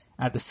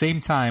 At the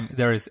same time,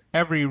 there is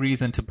every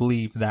reason to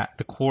believe that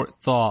the court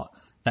thought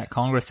that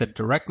Congress had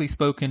directly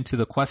spoken to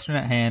the question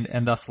at hand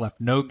and thus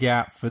left no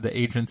gap for the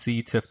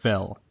agency to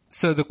fill.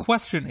 So the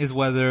question is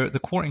whether the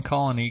court in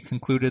Colony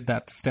concluded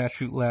that the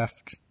statute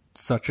left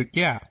such a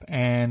gap,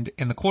 and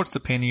in the court's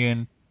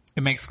opinion,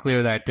 it makes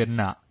clear that it did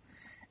not.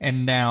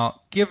 And now,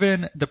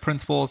 given the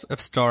principles of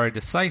stare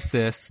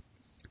decisis,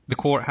 the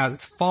court has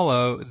to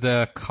follow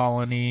the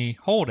Colony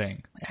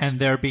holding, and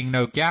there being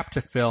no gap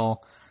to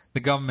fill, the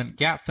government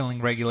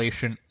gap-filling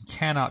regulation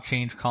cannot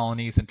change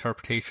Colony's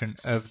interpretation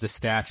of the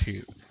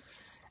statute.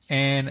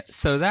 And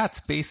so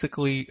that's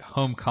basically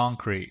home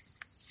concrete.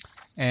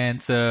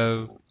 And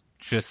so,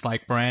 just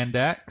like Brand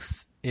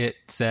X, it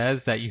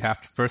says that you have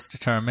to first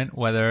determine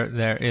whether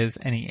there is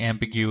any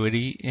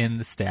ambiguity in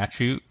the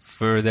statute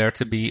for there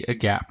to be a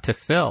gap to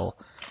fill.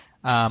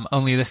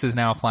 Only this is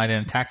now applied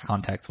in a tax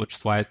context, which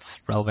is why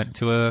it's relevant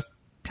to a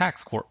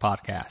tax court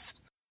podcast.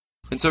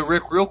 And so,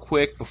 Rick, real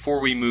quick,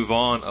 before we move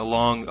on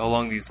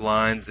along these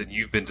lines that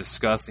you've been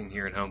discussing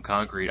here in Home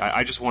Concrete,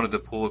 I just wanted to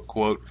pull a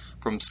quote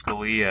from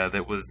Scalia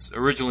that was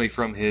originally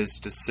from his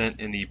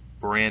dissent in the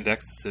Brand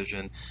X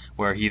decision,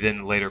 where he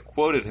then later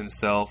quoted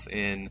himself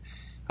in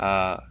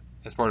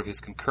as part of his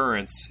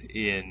concurrence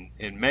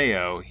in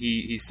Mayo.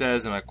 He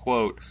says, and I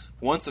quote,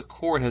 "Once a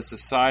court has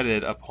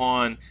decided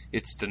upon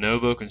its de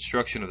novo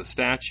construction of the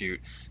statute,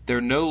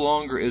 there no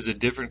longer is a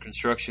different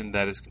construction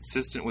that is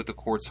consistent with the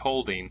court's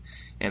holding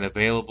and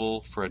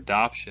available for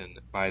adoption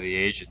by the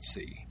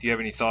agency." Do you have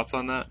any thoughts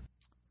on that?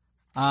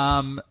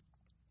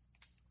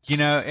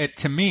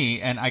 To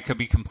me, and I could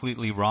be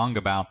completely wrong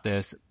about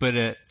this, but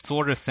it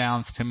sort of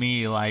sounds to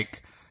me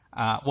like,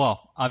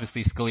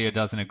 obviously Scalia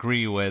doesn't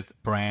agree with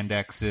Brand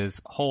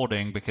X's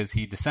holding because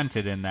he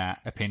dissented in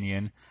that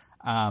opinion.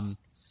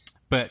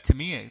 But to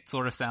me, it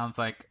sort of sounds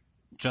like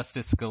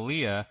Justice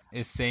Scalia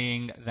is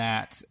saying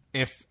that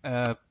if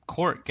a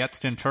court gets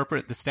to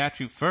interpret the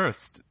statute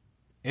first,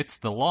 it's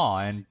the law.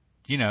 And,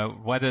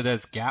 whether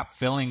there's gap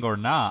filling or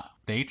not,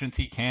 the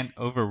agency can't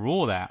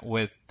overrule that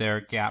with their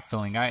gap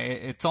filling.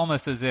 It's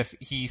almost as if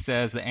he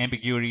says the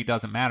ambiguity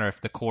doesn't matter if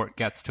the court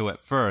gets to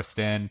it first.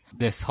 And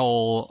this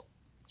whole,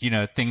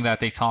 thing that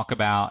they talk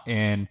about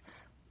in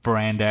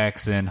Brand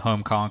X and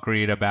Home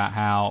Concrete about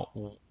how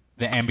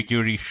the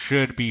ambiguity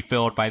should be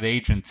filled by the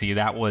agency,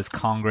 that was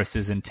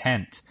Congress's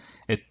intent.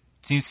 It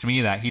seems to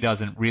me that he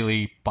doesn't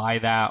really buy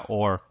that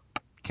or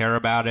care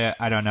about it.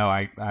 I don't know.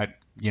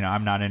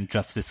 I'm not in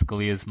Justice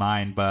Scalia's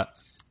mind, but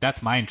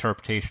that's my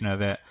interpretation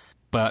of it.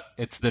 But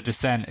it's the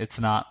dissent. It's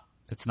not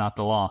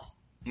the law.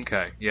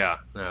 Okay, yeah,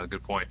 no,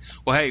 good point.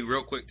 Well, hey,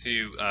 real quick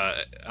too,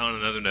 on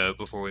another note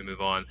before we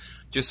move on,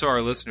 just so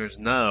our listeners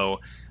know,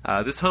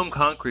 this Home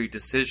Concrete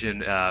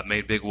decision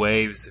made big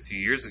waves a few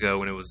years ago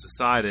when it was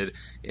decided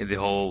in the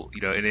whole,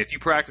 and if you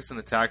practice in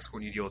the tax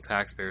court and you deal with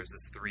taxpayers,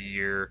 this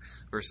 3-year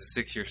versus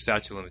 6-year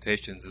statute of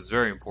limitations is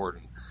very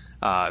important.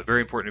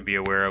 Very important to be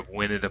aware of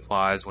when it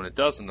applies, when it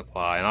doesn't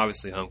apply, and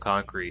obviously Home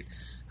Concrete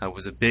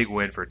was a big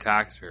win for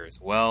taxpayers.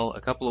 Well,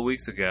 a couple of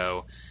weeks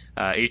ago,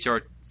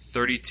 H.R.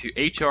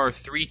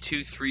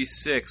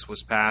 3236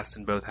 was passed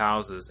in both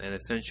houses, and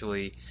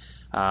essentially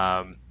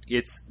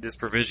this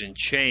provision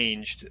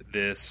changed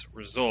this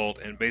result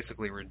and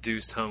basically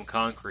reduced Home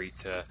Concrete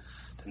to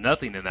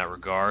nothing in that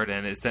regard.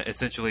 And it's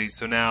essentially,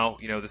 so now,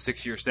 the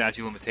 6-year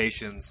statute of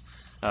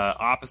limitations,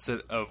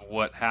 opposite of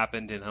what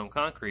happened in Home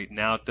Concrete,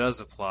 now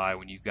does apply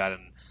when you've got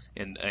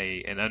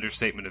an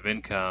understatement of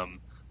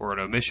income or an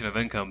omission of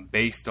income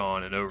based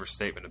on an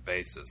overstatement of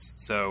basis.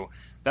 So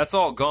that's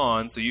all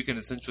gone, so you can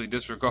essentially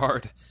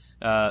disregard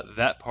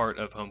that part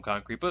of Home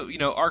Concrete. But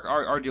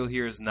our deal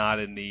here is not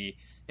in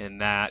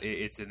that.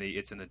 It's in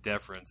the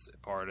deference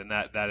part, and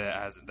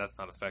that's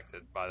not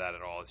affected by that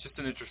at all. It's just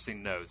an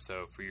interesting note.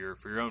 So for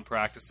your own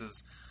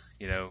practices,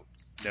 know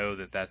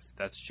that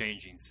that's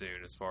changing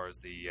soon as far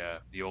as the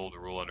old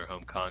rule under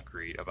Home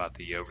Concrete about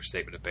the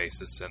overstatement of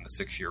basis and the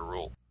 6-year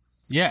rule.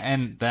 Yeah,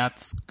 and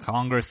that's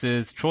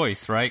Congress's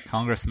choice, right?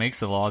 Congress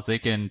makes the laws. They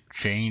can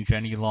change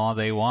any law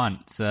they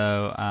want.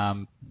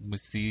 So we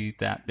see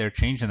that they're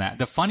changing that.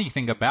 The funny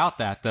thing about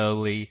that, though,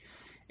 Lee,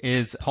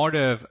 is part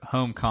of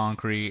Home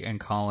Concrete and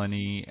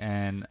Colony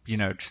and,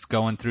 just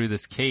going through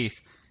this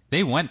case,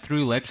 they went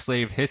through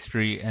legislative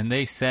history and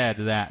they said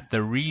that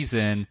the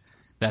reason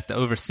that the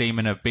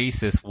overstatement of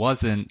basis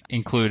wasn't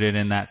included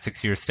in that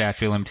 6-year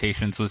statute of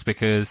limitations was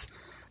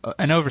because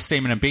an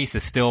overstatement of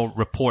basis still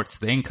reports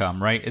the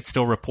income, right? It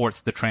still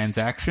reports the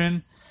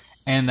transaction.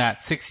 And that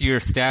 6-year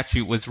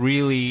statute was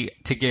really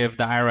to give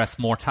the IRS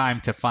more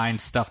time to find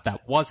stuff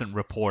that wasn't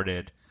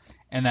reported.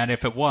 And that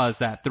if it was,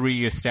 that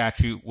 3-year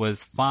statute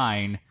was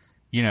fine,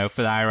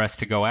 for the IRS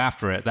to go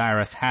after it. The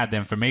IRS had the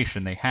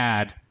information. They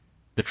had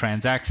the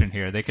transaction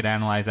here. They could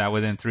analyze that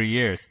within 3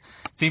 years.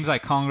 It seems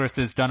like Congress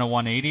has done a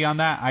 180 on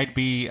that. I'd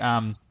be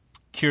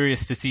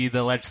curious to see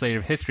the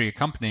legislative history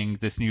accompanying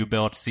this new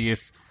bill to see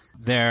if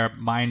their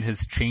mind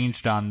has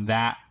changed on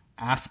that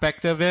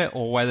aspect of it,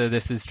 or whether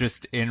this is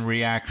just in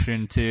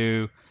reaction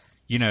to,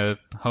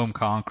 home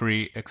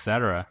concrete,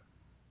 etc.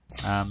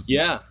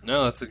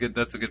 That's a good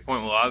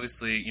point. Well,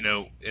 obviously,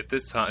 at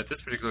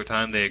this particular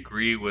time, they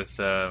agree with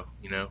the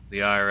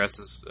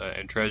IRS's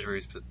and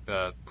Treasury's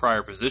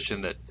prior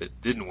position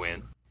that didn't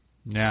win.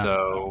 Yeah.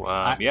 So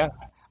I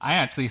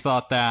actually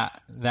thought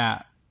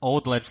that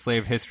old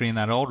legislative history and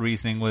that old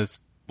reasoning was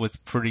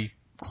pretty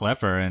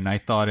clever, and I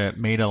thought it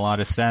made a lot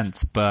of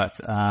sense. But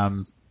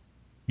I'm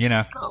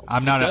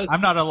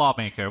not a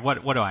lawmaker.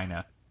 What do I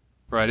know?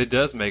 Right, it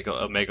does make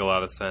a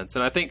lot of sense,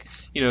 and I think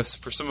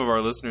for some of our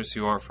listeners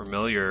who aren't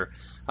familiar,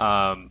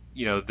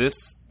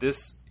 this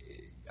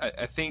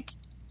I think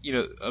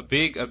a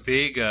big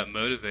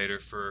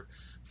motivator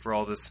for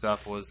all this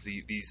stuff was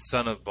these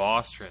son of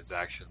boss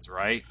transactions,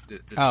 right?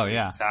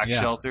 Tax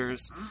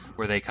shelters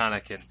where they kind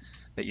of can.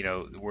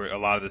 Where a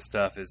lot of this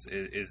stuff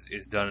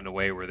is done in a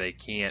way where the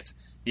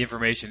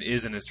information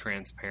isn't as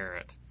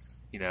transparent,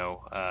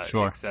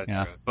 Sure. etc.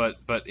 Yeah.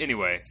 But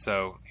anyway,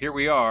 so here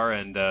we are,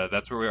 and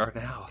that's where we are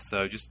now.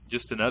 So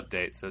just an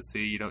update. So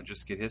see, you don't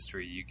just get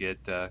history, you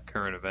get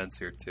current events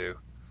here too.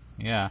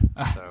 Yeah.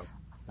 So,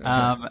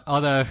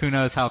 although who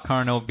knows how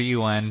current it'll be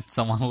when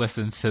someone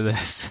listens to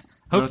this.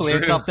 Hopefully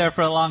it's up there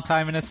for a long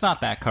time and it's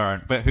not that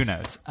current, but who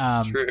knows?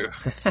 True.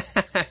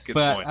 Good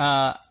point.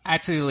 But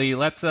actually,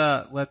 let's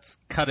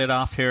cut it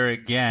off here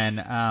again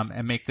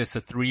and make this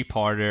a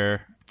 3-parter,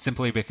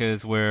 simply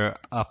because we're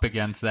up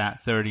against that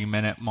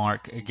 30-minute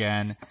mark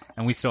again,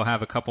 and we still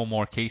have a couple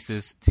more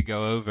cases to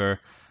go over.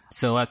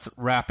 So let's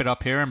wrap it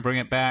up here and bring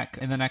it back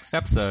in the next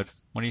episode.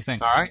 What do you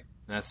think? All right.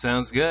 That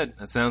sounds good.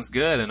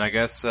 And I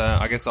guess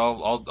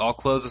I'll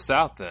close us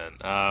out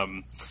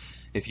then.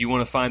 If you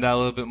want to find out a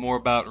little bit more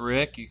about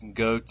Rick, you can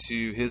go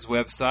to his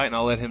website, and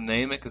I'll let him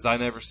name it because I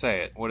never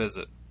say it. What is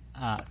it?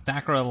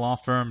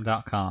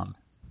 ThackerayLawFirm.com.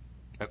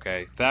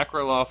 Okay,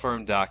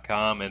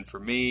 ThackerayLawFirm.com. And for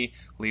me,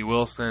 Lee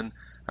Wilson,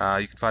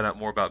 you can find out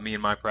more about me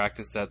and my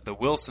practice at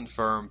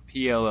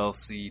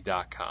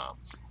thewilsonfirmpllc.com.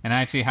 And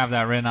I actually have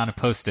that written on a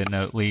Post-it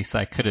note, Lee, so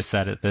I could have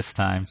said it this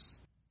time.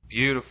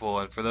 Beautiful.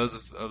 And for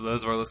those of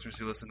our listeners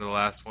who listened to the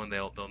last one,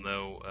 they'll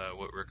know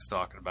what Rick's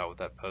talking about with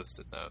that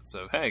Post-it note.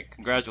 So, hey,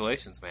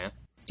 congratulations, man.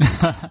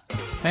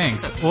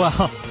 Thanks. Well,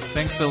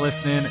 thanks for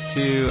listening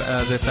to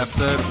this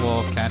episode.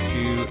 We'll catch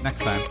you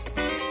next time.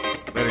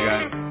 Later,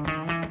 guys.